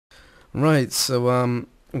Right, so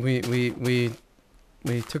we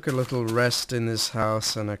took a little rest in this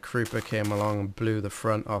house and a creeper came along and blew the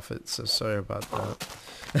front off it, so sorry about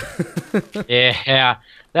that. Yeah,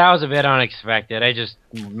 that was a bit unexpected. I just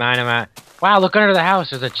minded my. Wow, look under the house.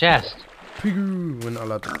 There's a chest. Pew! We're not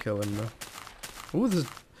allowed to kill him though. Ooh,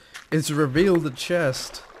 it's revealed the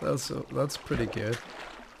chest. That's pretty good.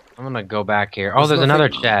 I'm gonna go back here. Oh, there's another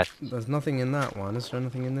chest. There's nothing in that one. Is there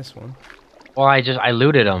anything in this one? Well, I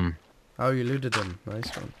looted them. Oh, you looted them.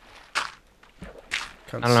 Nice one.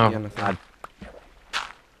 Can't I see don't know. anything.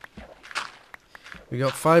 We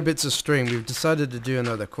got 5 bits of string. We've decided to do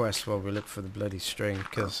another quest while we look for the bloody string,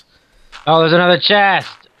 because... Oh, there's another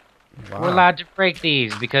chest! Wow. We're allowed to break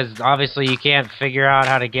these, because obviously you can't figure out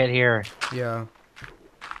how to get here. Yeah.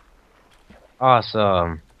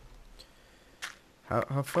 Awesome.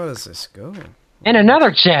 How far does this go? And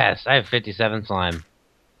another chest! I have 57 slime.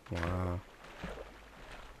 Wow.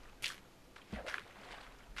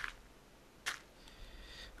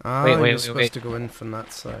 Ah, you're supposed to go in from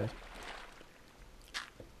that side.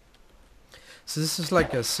 So this is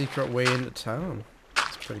like a secret way into town.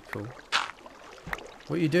 It's pretty cool.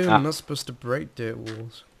 What are you doing? You're not supposed to break dirt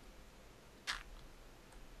walls.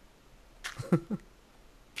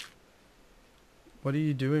 What are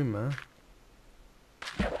you doing, man?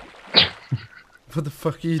 What the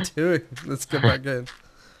fuck are you doing? Let's get back in.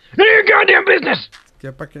 None of your goddamn business! Let's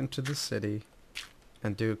get back into the city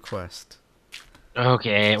and do a quest.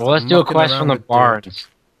 Okay, well let's do a quest from the barns.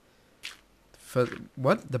 For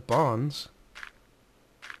what? The barns?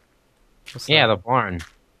 What's yeah, that? the barn.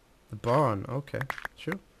 The barn. Okay,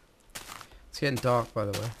 sure. It's getting dark, by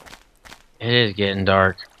the way. It is getting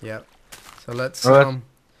dark. Yep. So let's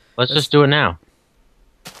just do it now.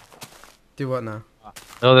 Do what now?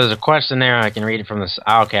 Oh, there's a question there. I can read it from this.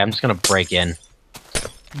 Oh, okay, I'm just gonna break in.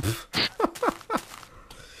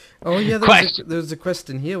 Oh yeah, there was a quest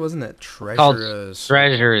in here, wasn't it? Treasures.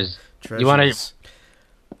 Treasures. You want to?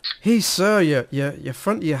 Hey sir, your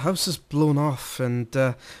front of your house is blown off, and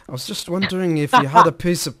I was just wondering if you had a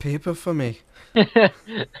piece of paper for me.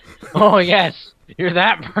 Oh yes, you're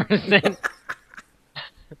that person.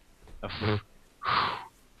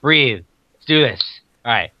 Breathe. Let's do this.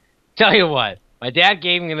 All right. Tell you what, my dad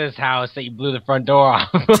gave me this house that you blew the front door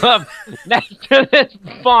off. Next to this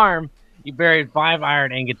farm, you buried 5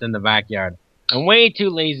 iron ingots in the backyard. I'm way too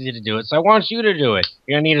lazy to do it, so I want you to do it.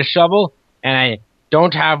 You're gonna need a shovel, and I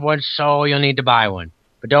don't have one, so you'll need to buy one.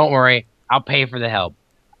 But don't worry, I'll pay for the help.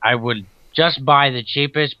 I would just buy the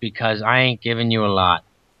cheapest because I ain't giving you a lot.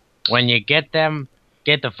 When you get them,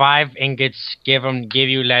 get the 5 ingots, give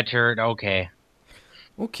you letter, okay.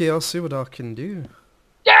 Okay, I'll see what I can do.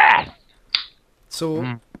 Death!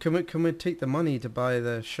 So, can we take the money to buy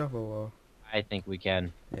the shovel, or...? I think we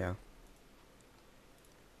can. Yeah.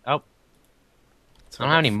 Oh. So I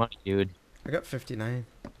don't have any money, dude. I got 59.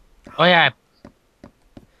 Oh yeah, I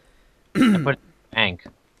put it in the bank.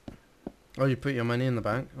 Oh, you put your money in the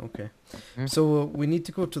bank? Okay. So we need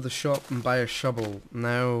to go to the shop and buy a shovel.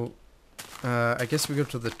 Now, I guess we go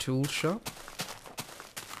to the tool shop.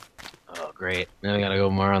 Oh great. Now we gotta go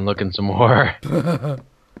around looking some more.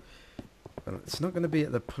 Well, it's not going to be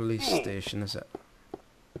at the police station, is it?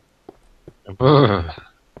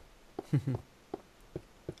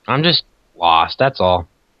 I'm just lost, that's all.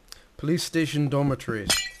 Police station dormitories.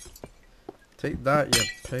 Take that, you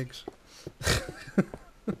pigs.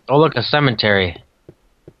 Oh look, a cemetery.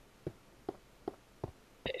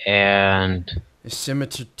 And... A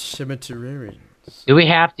cemeterians. Do we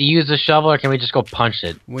have to use the shovel or can we just go punch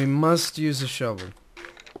it? We must use a shovel.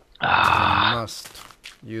 Ah. We must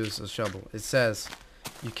use a shovel. It says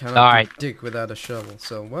you cannot dig without a shovel.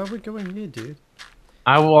 So where are we going here, dude?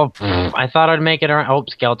 I thought I'd make it around. Oh,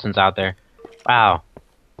 skeletons out there. Wow.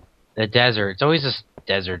 The desert. It's always the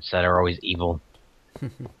deserts that are always evil.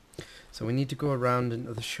 So we need to go around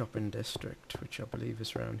into the shopping district, which I believe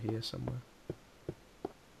is around here somewhere.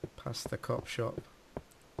 Past the cop shop.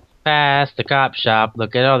 Past the cop shop.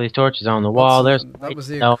 Look at all these torches on the wall. That was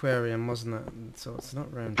the aquarium, wasn't it? So it's not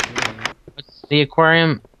around here. What's the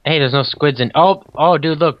aquarium? Hey, there's no squids in. Oh,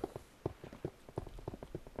 dude, look.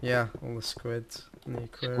 Yeah, all the squids in the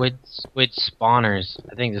aquarium. Squid spawners.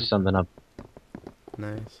 I think there's something up.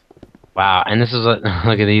 Nice. Wow, and this is look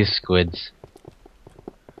at these squids.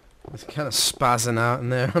 It's kind of spazzing out in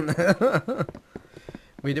there.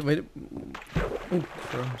 Wait. Oh,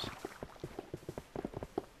 crumbs.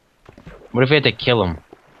 What if we had to kill them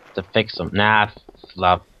to fix them? Nah,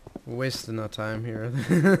 fluff. We're wasting our time here.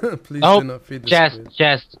 Please do not feed the squid.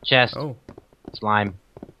 chest. Oh. Slime.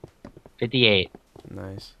 58.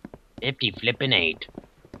 Nice. 50 flippin' 8.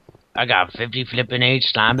 I got 50 flippin'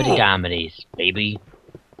 H slimity comedies, baby.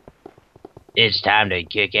 It's time to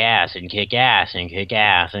kick ass and kick ass and kick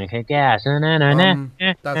ass and kick ass. Na, na, na, na.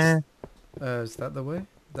 That's is that the way?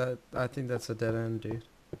 That I think that's a dead end, dude.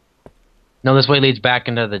 No, this way leads back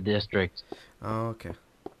into the district. Oh, okay.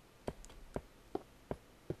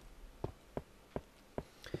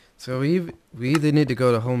 So we either need to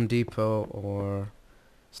go to Home Depot or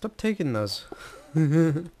stop taking those.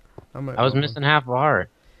 I was missing half a heart.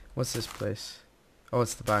 What's this place? Oh,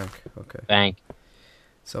 it's the bank. Okay. Bank.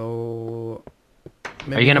 So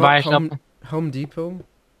maybe are you gonna buy a shovel? Home Depot?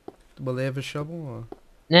 Will they have a shovel? Or?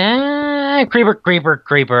 Nah, creeper. Where?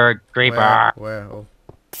 Oh.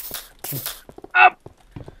 Up!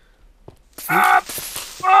 Up!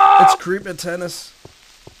 It's creeper tennis.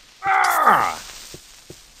 Ah!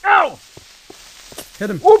 Ow! Hit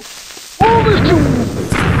him. Whoop!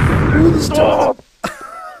 Oh,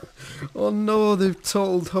 oh no, they've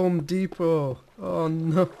totaled Home Depot. Oh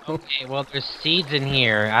no. Okay, well there's seeds in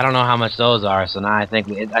here. I don't know how much those are, so now I think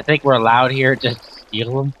we're allowed here just to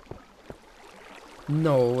steal them.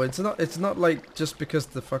 No, it's not like just because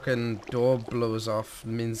the fucking door blows off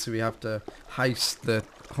means we have to heist the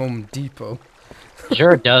Home Depot.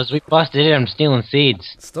 Sure it does. We busted it. I'm stealing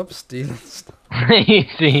seeds. Stop stealing stuff.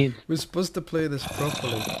 Seeds. We're supposed to play this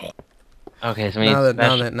properly. Okay, so now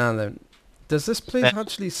then. Does this place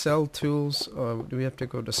actually sell tools, or do we have to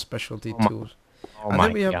go to specialty tools?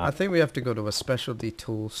 I think we have to go to a specialty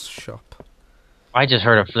tools shop. I just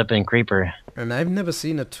heard a flipping creeper. And I've never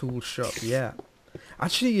seen a tool shop yet.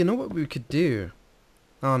 Actually, you know what we could do?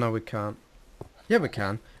 Oh no, we can't. Yeah, we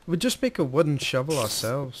can. We'd just make a wooden shovel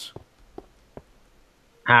ourselves.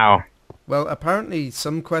 How? Well, apparently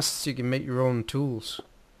some quests you can make your own tools.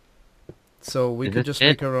 So we could just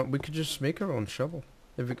make our own. We could just make our own shovel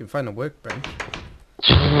if we can find a workbench.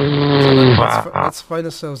 So let's find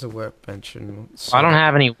ourselves a workbench and. I don't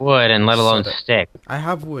have any wood, and let alone stick. I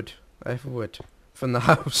have wood. I have wood from the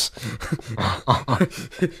house.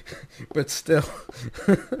 But still,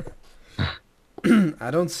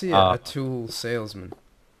 I don't see a tool salesman.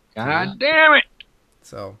 God damn it!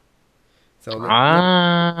 So.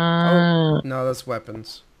 Oh no, that's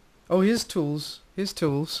weapons. Oh, here's tools. Here's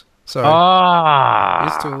tools. Sorry.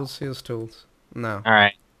 Here's tools. No. All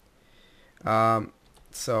right.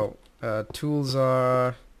 So tools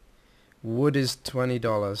are wood is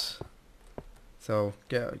 $20. So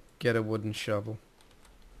get a wooden shovel.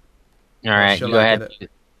 All right, go ahead.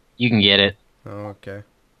 You can get it. Oh, okay.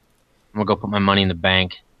 I'm gonna go put my money in the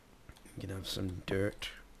bank. You can have some dirt.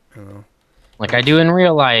 Oh. Like I do in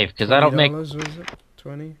real life, because I don't make. Was it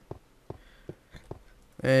 20?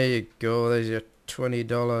 There you go. There's your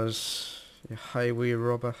 $20. You highway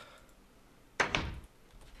robber.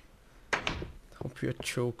 Hope you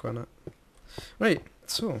choke on it. Right.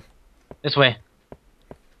 So. This way.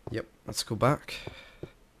 Yep. Let's go back.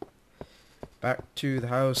 Back to the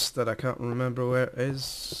house that I can't remember where it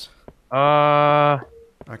is. I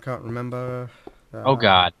can't remember. Oh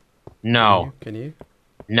God. No. Can you?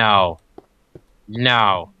 No.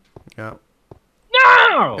 No. Yeah.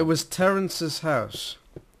 No! It was Terrence's house.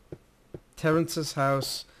 Terrence's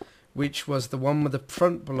house, which was the one with the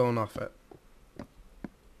front blown off it.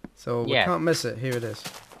 So we can't miss it. Here it is.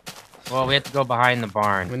 Well, we have to go behind the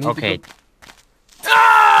barn. Okay.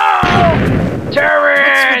 No!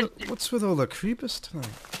 Terrence! What's with all the creepers tonight?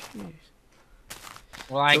 Jeez.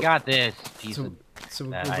 Well, I got this piece so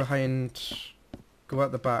we'll go behind. Go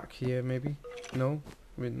out the back here, maybe. No,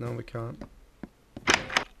 we can't.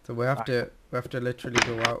 So we have to literally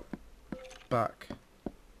go out back,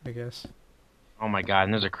 I guess. Oh my God!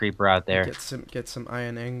 And there's a creeper out there. Get some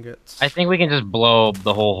iron ingots. I think we can just blow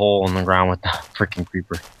the whole hole in the ground with the freaking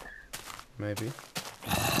creeper. Maybe.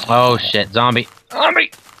 Oh shit! Zombie!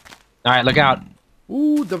 Zombie! All right, look out!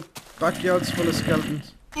 Ooh, the backyard's full of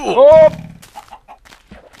skeletons. Oh!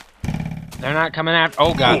 They're not coming after.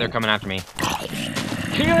 Oh God, they're coming after me.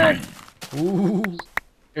 Kielan! Ooh.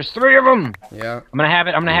 There's 3 of them. Yeah. I'm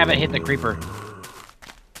gonna have it hit the creeper.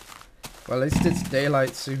 Well, at least it's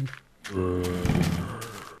daylight soon.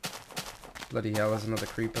 Bloody hell, there's another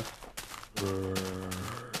creeper.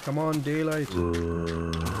 Come on, daylight.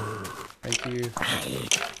 Thank you.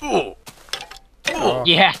 Oh.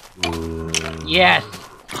 Yeah. Yes.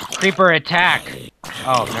 Creeper attack.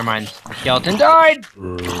 Oh, never mind. The skeleton died.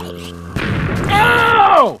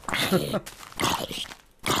 No!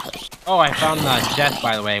 Oh, I found the chest,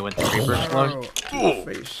 by the way, with the creeper explosion.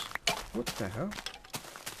 Face. What the hell?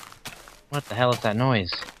 What the hell is that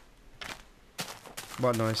noise?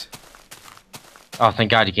 What noise? Oh, thank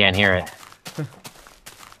God you can't hear it.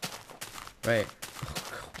 Wait. Oh,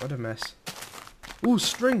 what a mess. Ooh,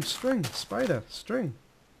 string, spider, string.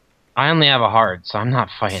 I only have a heart, so I'm not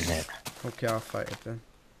fighting it. Okay, I'll fight it then.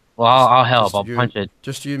 Well, I'll help. I'll punch it.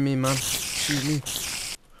 Just you and me, man. Shoot me.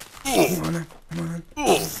 Come on, come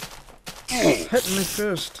on. Hit me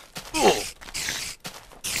first.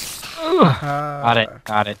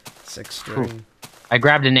 Got it. 6 string. Ooh. I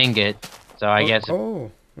grabbed an ingot, so I guess.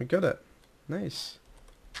 Oh, we got it. Nice.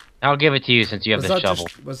 I'll give it to you since you have the shovel.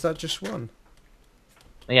 Was that just one?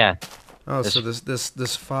 Yeah. Oh, so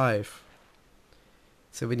there's 5.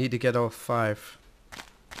 So we need to get all 5.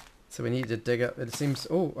 So we need to dig up. It seems.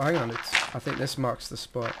 Oh, hang on. I think this marks the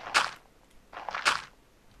spot.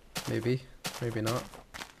 Maybe not.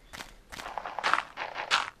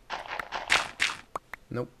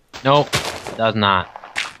 Nope, does not.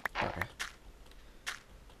 Okay.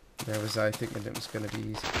 There was I thinking it was gonna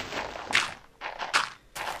be easy.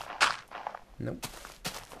 Nope.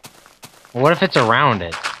 Well, what if it's around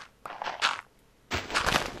it?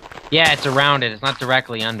 Yeah, it's around it. It's not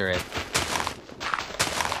directly under it.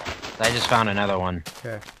 I just found another one.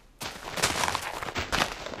 Okay.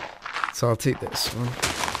 So I'll take this one.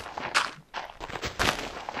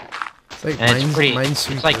 It's like and it's pretty.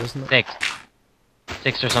 Minesweeper, It's like isn't it? 6.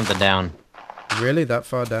 6 or something down. Really? That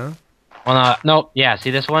far down? Well, no. Yeah, see,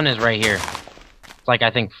 this one is right here. It's like, I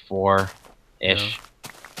think 4-ish.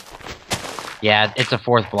 Yeah, it's a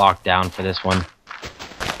 4th block down for this one.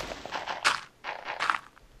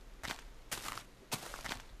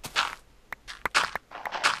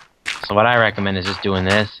 So what I recommend is just doing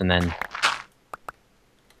this, and then...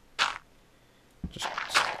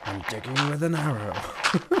 I'm digging with an arrow.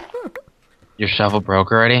 Your shovel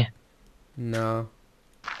broke already? No.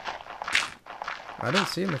 I don't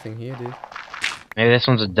see anything here, dude. Maybe this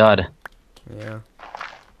one's a dud. Yeah.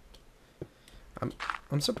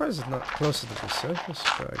 I'm surprised it's not closer to the surface,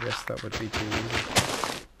 but I guess that would be too easy.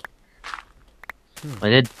 I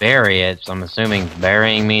did bury it, so I'm assuming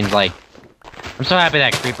burying means like... I'm so happy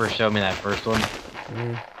that creeper showed me that first one.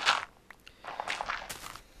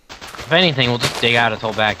 If anything, we'll just dig out his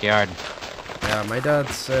whole backyard. Yeah, my dad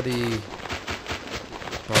said he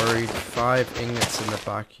buried 5 ingots in the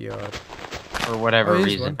backyard. For whatever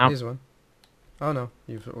reason. Here's one. Oh no,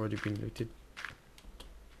 you've already been looted.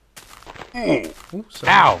 Ooh,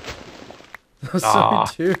 sorry. Ow! Sorry,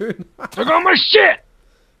 dude. Took all my shit!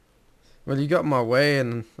 Well, you got in my way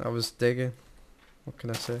and I was digging. What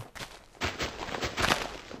can I say?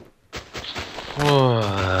 I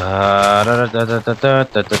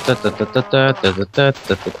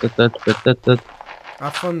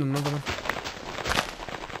found another one.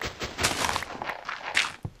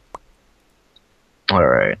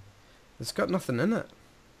 Alright. It's got nothing in it.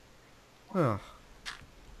 Oh.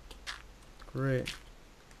 Great.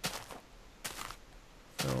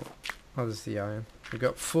 Oh, there's the iron. We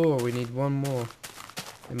got 4, we need 1 more.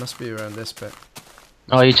 It must be around this bit.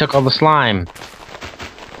 Oh, you took all the slime.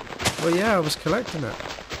 Well, yeah, I was collecting it.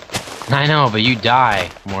 I know, but you die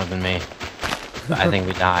more than me. I think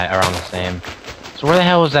we die around the same. So where the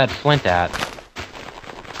hell was that flint at?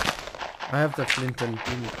 I have the flint and...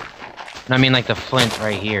 I mean, like the flint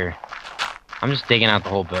right here. I'm just digging out the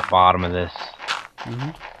whole bottom of this.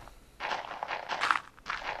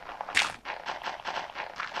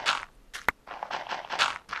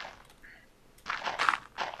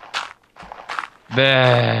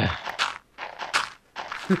 Bah.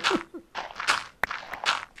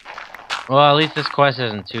 Well, at least this quest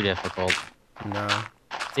isn't too difficult. No.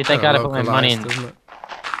 See, I gotta put my money in. Isn't it?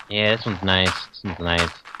 Yeah, this one's nice. This one's nice.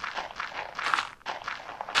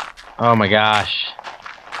 Oh my gosh.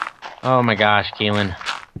 Oh my gosh, Kielan.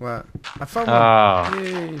 What? I found one.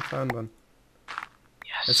 Yay, found one.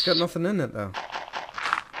 Yes. It's got nothing in it though.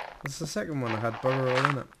 This is the second one. I had bugger all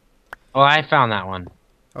in it. Oh, I found that one.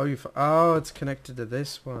 Oh, oh, it's connected to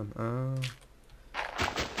this one. Oh.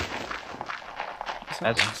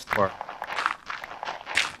 That's for.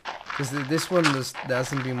 Because this one, there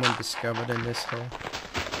hasn't been one discovered in this hole.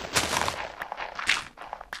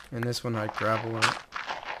 And this one had gravel in it.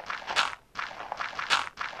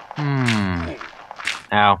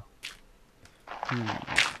 Ow.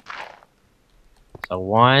 So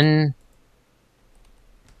 1.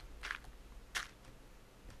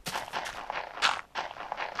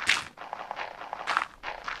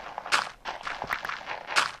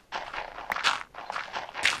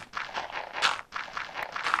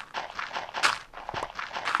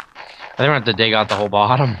 I don't have to dig out the whole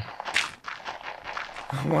bottom.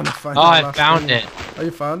 I want to find. Oh, I found it. Oh,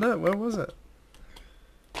 you found it? Where was it?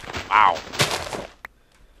 Wow.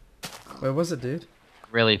 Where was it, dude?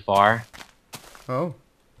 Really far. Oh,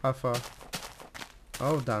 how far?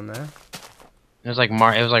 Oh, down there. It was like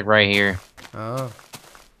right here. Ah.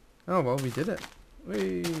 Oh, well, we did it.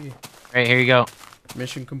 Whee. Right, here you go.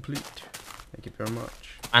 Mission complete. Thank you very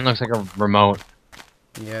much. Mine looks like a remote.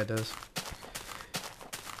 Yeah, it does.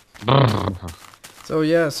 So,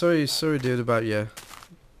 yeah, sorry, dude, about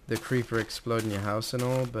the creeper exploding your house and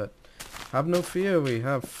all, but have no fear. We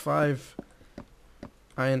have 5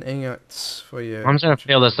 iron ingots for you. I'm just gonna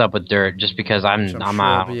fill this up with dirt just because I'm sure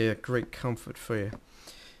out. will be a great comfort for you.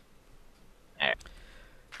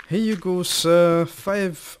 Here you go, sir.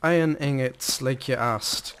 5 iron ingots like you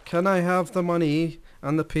asked. Can I have the money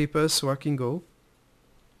and the paper so I can go?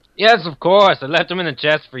 Yes, of course. I left them in the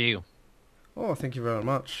chest for you. Oh, thank you very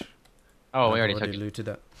much. Oh, we I've already took it. looted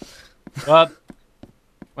it. Well,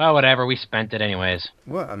 whatever. We spent it anyways.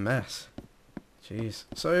 What a mess. Jeez.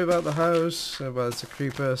 Sorry about the house, but it's a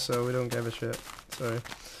creeper, so we don't give a shit. Sorry.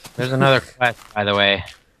 There's another quest, by the way.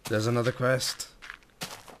 There's another quest.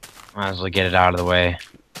 Might as well get it out of the way.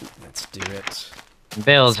 Let's do it.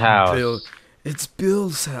 Bill's house. It's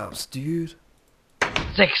Bill's house, dude.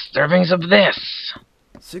 6 servings of this.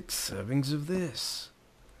 6 servings of this.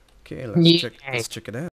 Okay, let's check it out.